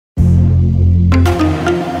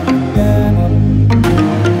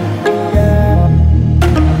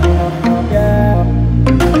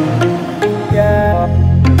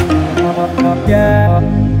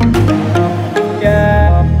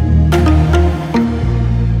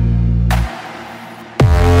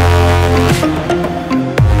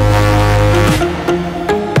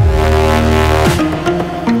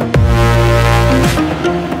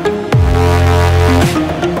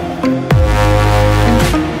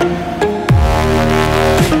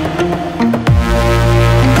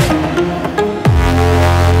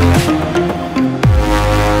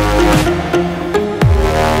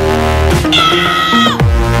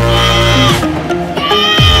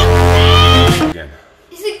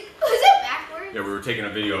taking a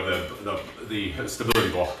video of the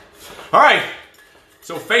stability ball. All right,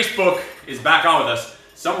 so Facebook is back on with us.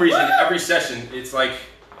 Some reason every session it's like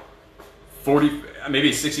 40, maybe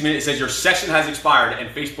it's 60 minutes. It says your session has expired, and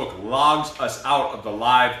Facebook logs us out of the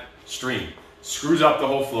live stream. Screws up the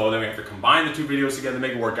whole flow. Then we have to combine the two videos together to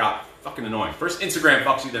make it work out. Fucking annoying. First Instagram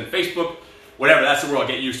fucks you, then Facebook. Whatever. That's the world.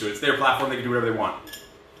 Get used to it. It's their platform. They can do whatever they want.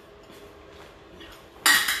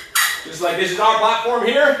 Just like this is our platform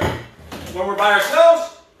here, when we're by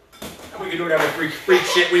ourselves, and we can do whatever freak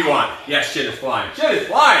shit we want. Yes, shit is flying. Shit is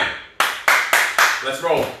flying. Let's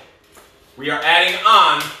roll. We are adding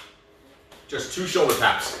on just 2 shoulder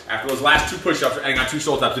taps. After those last 2 push-ups, we're adding on 2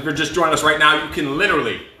 shoulder taps. If you're just joining us right now, you can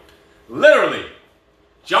literally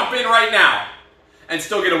jump in right now and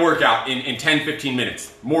still get a workout in 10, 15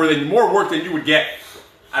 minutes. More work than you would get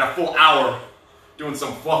at a full hour doing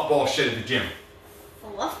some fluff ball shit at the gym.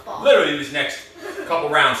 Fluff ball. Literally this next couple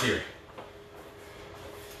rounds here.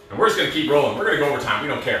 And we're just gonna keep rolling. We're gonna go overtime. We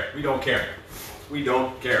don't care. We don't care. We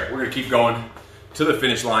don't care. We're gonna keep going to the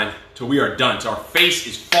finish line till we are done. So our face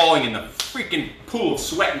is falling in the freaking pool of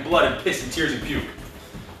sweat and blood and piss and tears and puke.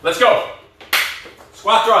 Let's go.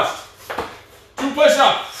 Squat thrust. 2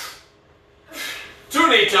 push-ups. 2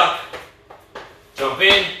 knee tuck. Jump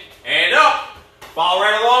in and up. Follow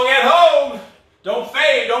right along at home. Don't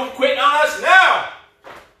fade. Don't quit on us now.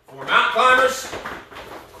 4 mountain climbers.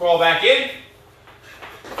 Crawl back in.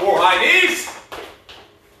 4 high knees.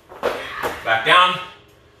 Back down.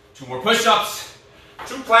 2 more push-ups.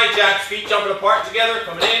 2 plank jacks. Feet jumping apart together.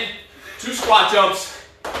 Coming in. 2 squat jumps.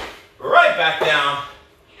 Right back down.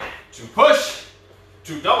 2 push.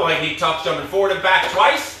 2 double leg knee tucks. Jumping forward and back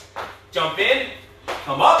twice. Jump in.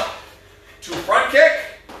 Come up. 2 front kick.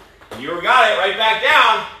 You got it. Right back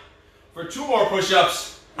down for 2 more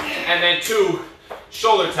push-ups. And then 2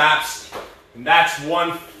 shoulder taps. And that's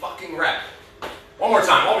 1 fucking rep. One more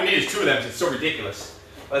time. All we need is 2 of them because it's so ridiculous.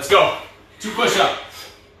 Let's go. 2 push-up.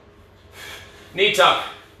 Knee tuck.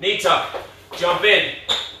 Knee tuck. Jump in.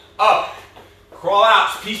 Up. Crawl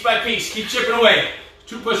out piece by piece. Keep chipping away.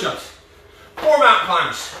 2 push-ups. 4 mountain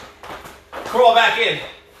climbers. Crawl back in.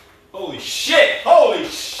 Holy shit. Holy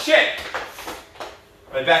shit.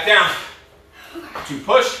 Right back down. 2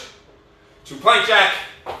 push. 2 plank jack.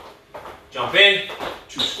 Jump in.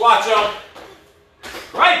 2 squat jump.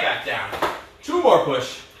 Right back down. 2 more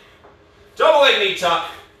push. Double leg knee tuck.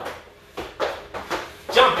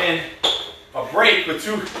 Jump in. A break with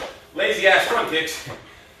 2 lazy ass front kicks.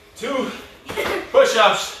 2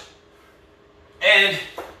 push-ups. And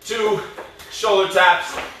 2 shoulder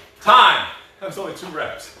taps. Time. That was only 2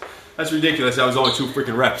 reps. That's ridiculous. That was only 2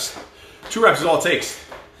 freaking reps. 2 reps is all it takes.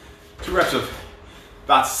 2 reps of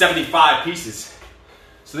about 75 pieces.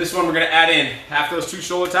 So this one we're going to add in after those 2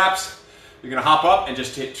 shoulder taps. You're going to hop up and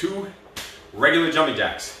just hit 2 regular jumping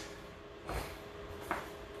jacks.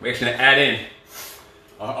 We're actually going to add in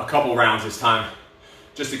a couple rounds this time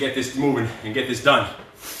just to get this moving and get this done.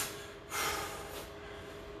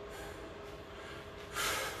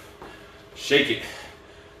 Shake it.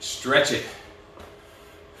 Stretch it.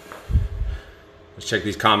 Let's check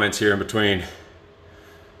these comments here in between.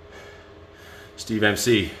 Steve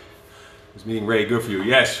MC was meeting Ray. Good for you.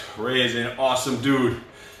 Yes, Ray is an awesome dude.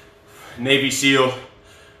 Navy SEAL,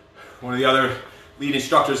 one of the other lead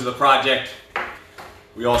instructors of the project.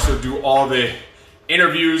 We also do all the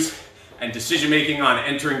interviews and decision making on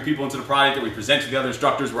entering people into the project that we present to the other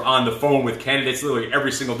instructors. We're on the phone with candidates literally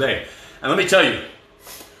every single day. And let me tell you,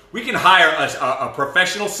 we can hire a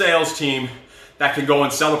professional sales team that can go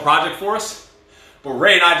and sell the project for us. But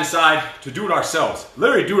Ray and I decide to do it ourselves.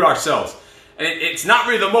 Literally do it ourselves. And it's not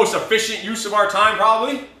really the most efficient use of our time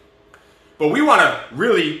probably. But we want to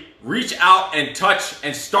really reach out and touch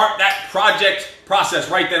and start that project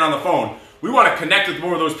process right then on the phone. We want to connect with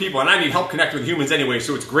more of those people. And I need help connect with humans anyway.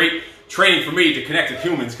 So it's great training for me to connect with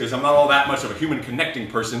humans because I'm not all that much of a human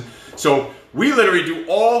connecting person. So we literally do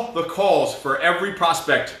all the calls for every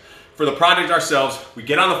prospect for the project ourselves. We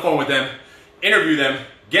get on the phone with them, interview them,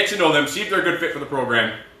 get to know them, see if they're a good fit for the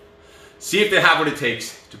program, see if they have what it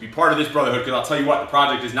takes to be part of this brotherhood, because I'll tell you what, the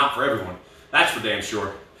project is not for everyone. That's for damn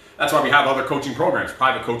sure. That's why we have other coaching programs,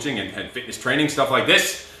 private coaching and fitness training, stuff like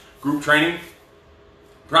this, group training.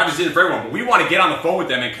 The project isn't for everyone, but we want to get on the phone with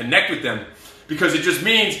them and connect with them because it just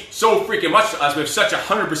means so freaking much to us. We have such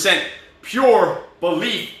 100% pure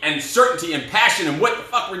belief and certainty and passion in what the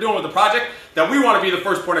fuck we're doing with the project that we want to be the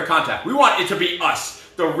first point of contact. We want it to be us,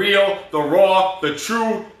 the real, the raw, the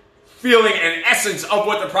true feeling and essence of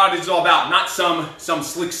what the project is all about, not some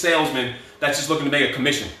slick salesman that's just looking to make a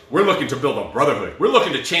commission. We're looking to build a brotherhood. We're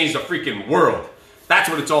looking to change the freaking world. That's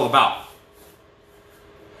what it's all about.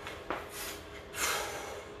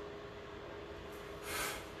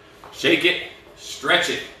 Shake it, stretch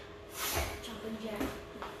it.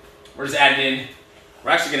 We're just adding in, we're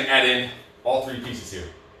actually gonna add in all 3 pieces here.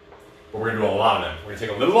 But we're gonna do a lot of them. We're gonna take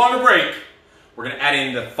a little longer break. We're gonna add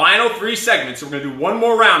in the final 3 segments. So we're gonna do one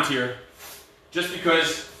more round here, just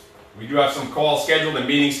because we do have some calls scheduled and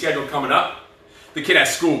meetings scheduled coming up. The kid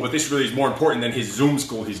has school, but this really is more important than his Zoom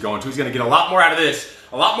school he's going to. He's gonna get a lot more out of this,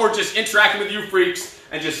 a lot more just interacting with you freaks,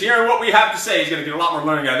 and just hearing what we have to say. He's gonna get a lot more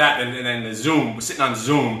learning out of that than the Zoom, sitting on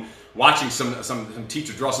Zoom, watching some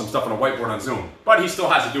teacher draw some stuff on a whiteboard on Zoom. But he still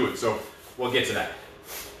has to do it, so we'll get to that.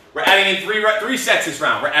 We're adding in 3 sets this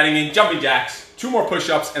round. We're adding in jumping jacks, 2 more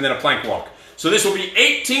push-ups, and then a plank walk. So this will be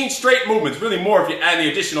 18 straight movements, really more if you add the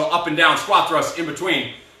additional up and down squat thrusts in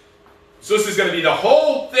between. So this is going to be the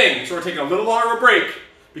whole thing. So we're taking a little longer of a break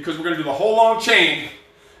because we're going to do the whole long chain,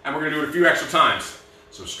 and we're going to do it a few extra times.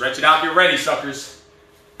 So stretch it out, get ready, suckers.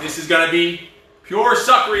 This is going to be pure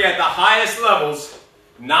suckery at the highest levels,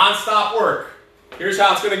 non-stop work. Here's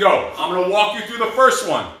how it's going to go. I'm going to walk you through the first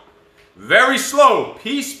one. Very slow,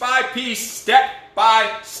 piece by piece, step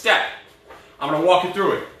by step. I'm going to walk you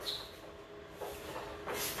through it.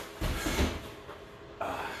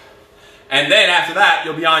 And then after that,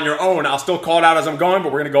 you'll be on your own. I'll still call it out as I'm going,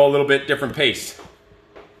 but we're going to go a little bit different pace.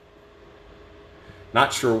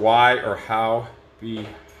 Not sure why or how I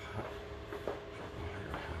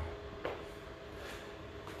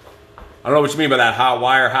don't know what you mean by that. How,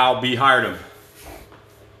 why, or how B hired him.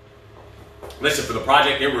 Listen, for the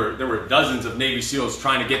project, there were dozens of Navy SEALs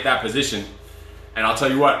trying to get that position. And I'll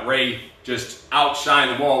tell you what, Ray just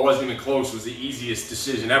outshined them all. It wasn't even close. It was the easiest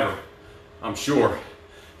decision ever, I'm sure.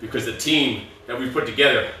 Because the team that we put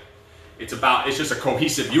together, it's just a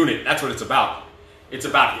cohesive unit. That's what it's about. It's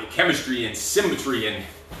about chemistry and symmetry and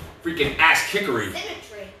freaking ass kickery.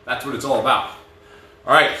 Symmetry. That's what it's all about.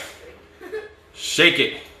 All right, shake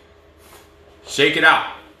it. Shake it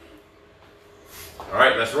out. All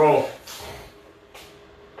right, let's roll.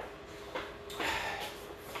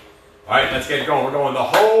 All right, let's get going. We're going the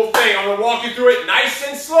whole thing. I'm gonna walk you through it nice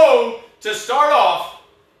and slow to start off.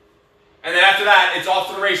 And then after that, it's off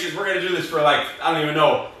to the races. We're going to do this for like, I don't even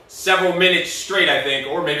know, several minutes straight, I think.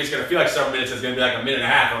 Or maybe it's going to feel like several minutes. It's going to be like a minute and a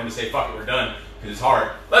half. I'm going to say, fuck it, we're done. Because it's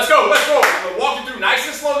hard. Let's go, let's go. I'm going to walk you through nice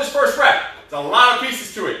and slow this first rep. There's a lot of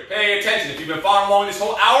pieces to it. Pay attention. If you've been following along this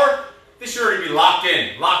whole hour, this should already be locked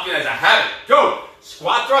in. Locked in as a habit. Go.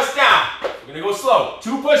 Squat thrust down. We're going to go slow.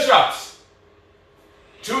 2 push-ups.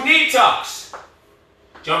 2 knee tucks.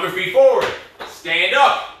 Jump your feet forward. Stand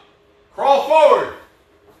up. Crawl forward.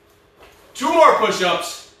 2 more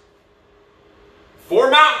push-ups, 4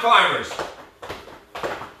 mountain climbers.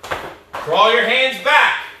 Crawl your hands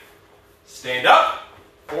back. Stand up,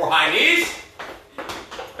 4 high knees.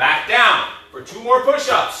 Back down for 2 more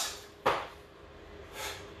push-ups.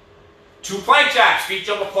 2 plank jacks, feet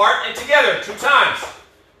jump apart and together 2 times.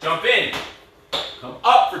 Jump in. Come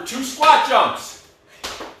up for 2 squat jumps.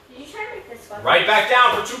 Did you try to make this squat? Right back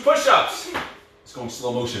down for 2 push-ups. Let's go in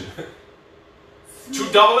slow motion. 2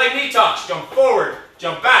 double leg knee tucks. Jump forward,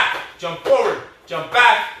 jump back, jump forward, jump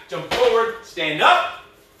back, jump forward, stand up,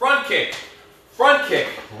 front kick,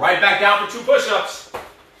 right back down for 2 push-ups.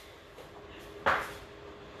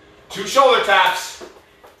 2 shoulder taps.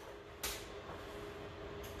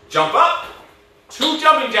 Jump up, 2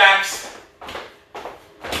 jumping jacks,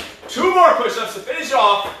 2 more push-ups to finish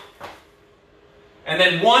off, and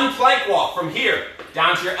then 1 plank walk from here,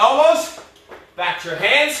 down to your elbows, back to your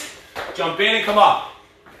hands, jump in and come up.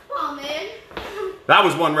 Come on, man. That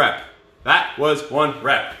was 1 rep. That was 1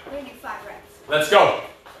 rep. We're going to do 5 reps. Let's go.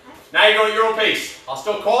 Now you're going at your own pace. I'll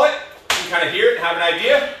still call it. You can kind of hear it and have an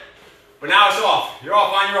idea. But now it's off. You're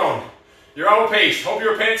off on your own. Your own pace. Hope you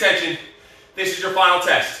were paying attention. This is your final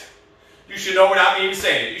test. You should know without me even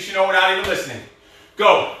saying it. You should know without even listening.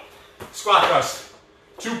 Go. Squat thrust.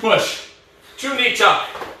 2 push. 2 knee tuck.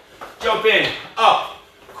 Jump in. Up.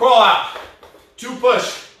 Crawl out. 2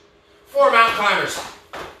 push. 4 mountain climbers.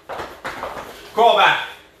 Crawl back.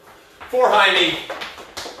 4 high knee.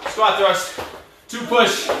 Squat thrust. 2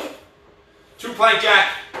 push. 2 plank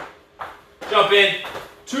jack. Jump in.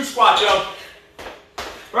 2 squat jump.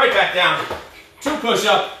 Right back down. 2 push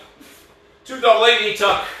up. 2 double leg knee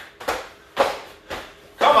tuck.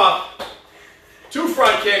 Come up. 2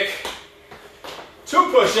 front kick.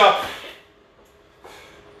 2 push up.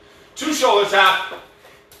 2 shoulder tap.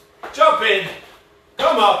 Jump in.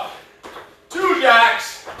 Come up. 2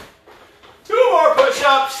 jacks. 2 more push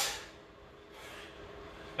ups.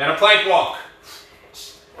 And a plank walk.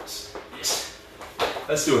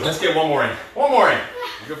 Let's do it. Let's get 1 more in. 1 more in.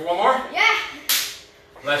 You good for 1 more? Yeah.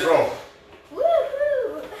 Let's roll.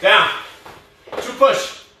 Woohoo. Down. 2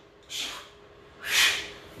 push.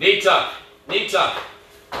 Knee tuck, knee tuck.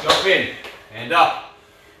 Jump in, and up.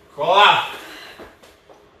 Crawl out.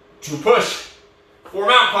 2 push. 4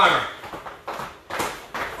 mountain climber.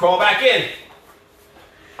 Crawl back in.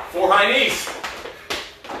 4 high knees.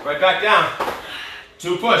 Right back down.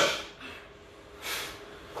 2 push.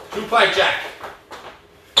 2 plank jack.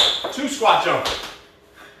 2 squat jump.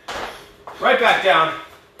 Right back down.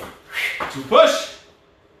 2 push.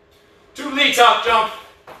 2 lead top jump.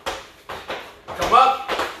 Come up.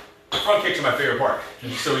 Front kicks are my favorite part.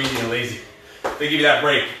 It's so easy and lazy. They give you that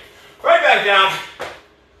break. Right back down.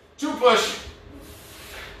 2 push.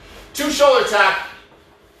 2 shoulder tap.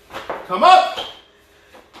 Come up.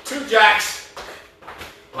 2 jacks.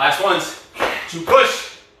 Last ones. 2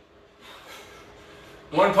 push.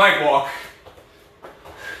 1 plank walk.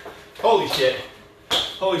 Holy shit.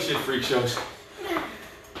 Holy shit, freak shows.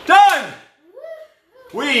 Done!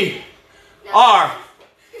 We are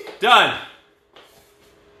done.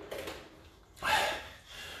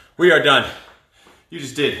 We are done. You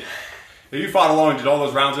just did. If you fought along and did all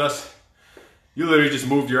those rounds with us, you literally just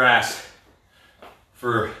moved your ass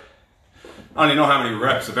for, I don't even know how many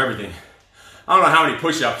reps of everything. I don't know how many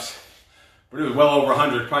push-ups, but it was well over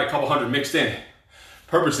 100, probably a couple hundred mixed in,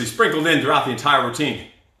 purposely sprinkled in throughout the entire routine.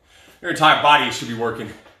 Your entire body should be working.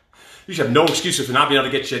 You should have no excuses for not being able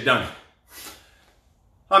to get shit done.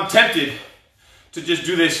 I'm tempted to just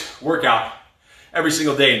do this workout every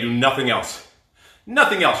single day and do nothing else.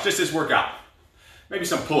 Nothing else, just this workout. Maybe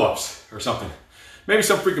some pull-ups or something. Maybe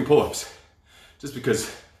some freaking pull-ups. Just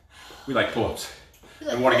because we like pull-ups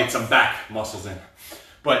and want to get some back muscles in.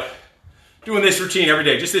 But doing this routine every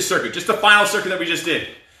day, just this circuit, just the final circuit that we just did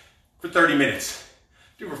for 30 minutes.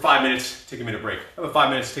 Do it for 5 minutes, take a minute break. Another 5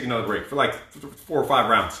 minutes, take another break for like 4 or 5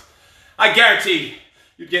 rounds. I guarantee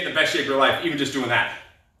you'd get in the best shape of your life even just doing that.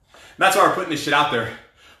 And that's why we're putting this shit out there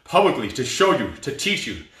publicly, to show you, to teach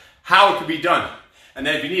you how it could be done. And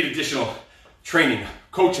then if you need additional training,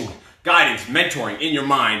 coaching, guidance, mentoring in your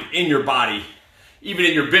mind, in your body, even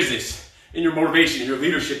in your business, in your motivation, in your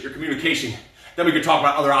leadership, your communication, then we could talk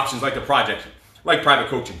about other options like the project, like private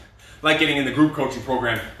coaching, like getting in the group coaching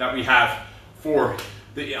program that we have for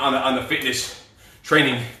on the fitness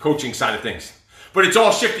training coaching side of things. But it's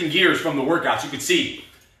all shifting gears from the workouts. You can see,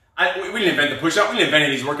 we didn't invent the push-up, we didn't invent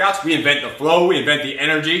any of these workouts. We invent the flow, we invent the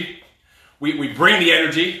energy. We bring the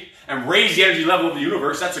energy and raise the energy level of the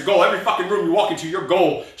universe. That's the goal. Every fucking room you walk into, your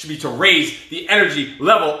goal should be to raise the energy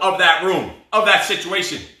level of that room, of that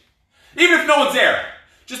situation. Even if no one's there,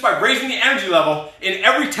 just by raising the energy level in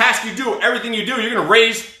every task you do, everything you do, you're going to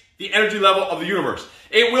raise the energy level of the universe.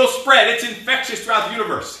 It will spread. It's infectious throughout the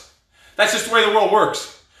universe. That's just the way the world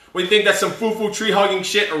works. Whether you think that's some foo-foo tree-hugging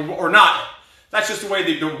shit or not, that's just the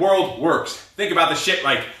way the world works. Think about the shit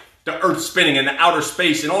like the earth spinning and the outer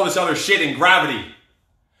space and all this other shit and gravity.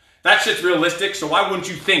 That shit's realistic, so why wouldn't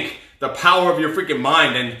you think the power of your freaking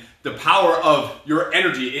mind and the power of your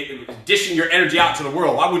energy, dishing your energy out to the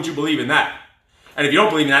world, why wouldn't you believe in that? And if you don't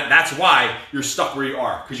believe in that, that's why you're stuck where you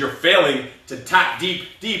are, because you're failing to tap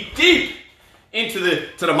deep, deep, deep into the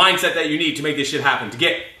mindset that you need to make this shit happen, to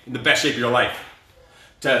get in the best shape of your life,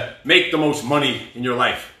 to make the most money in your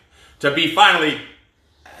life, to be finally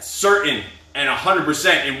certain and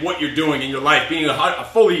 100% in what you're doing in your life, being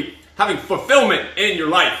having fulfillment in your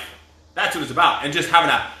life. That's what it's about, and just having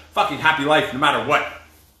a fucking happy life no matter what.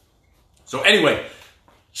 So anyway,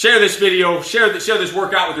 share this video, share this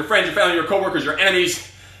workout with your friends, your family, your coworkers, your enemies,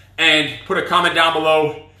 and put a comment down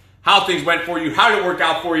below how things went for you, how did it work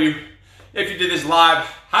out for you. If you did this live,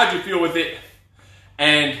 how did you feel with it?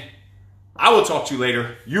 And I will talk to you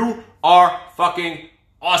later. You are fucking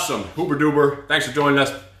awesome. Hoober Doober, thanks for joining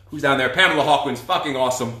us. Who's down there? Pamela Hawkins, fucking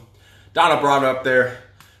awesome. Donna Brada up there,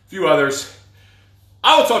 a few others.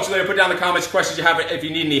 I will talk to you later. Put down in the comments questions you have. If you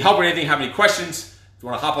need any help with anything, have any questions, if you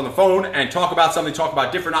want to hop on the phone and talk about something, talk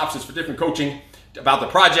about different options for different coaching, about the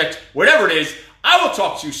project, whatever it is, I will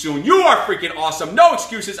talk to you soon. You are freaking awesome. No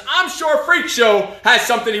excuses. I'm sure Freak Show has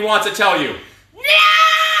something he wants to tell you. No!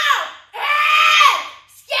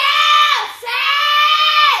 Excuses!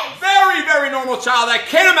 Very, very normal child. I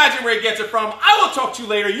can't imagine where he gets it from. I will talk to you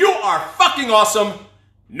later. You are fucking awesome.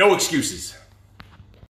 No excuses.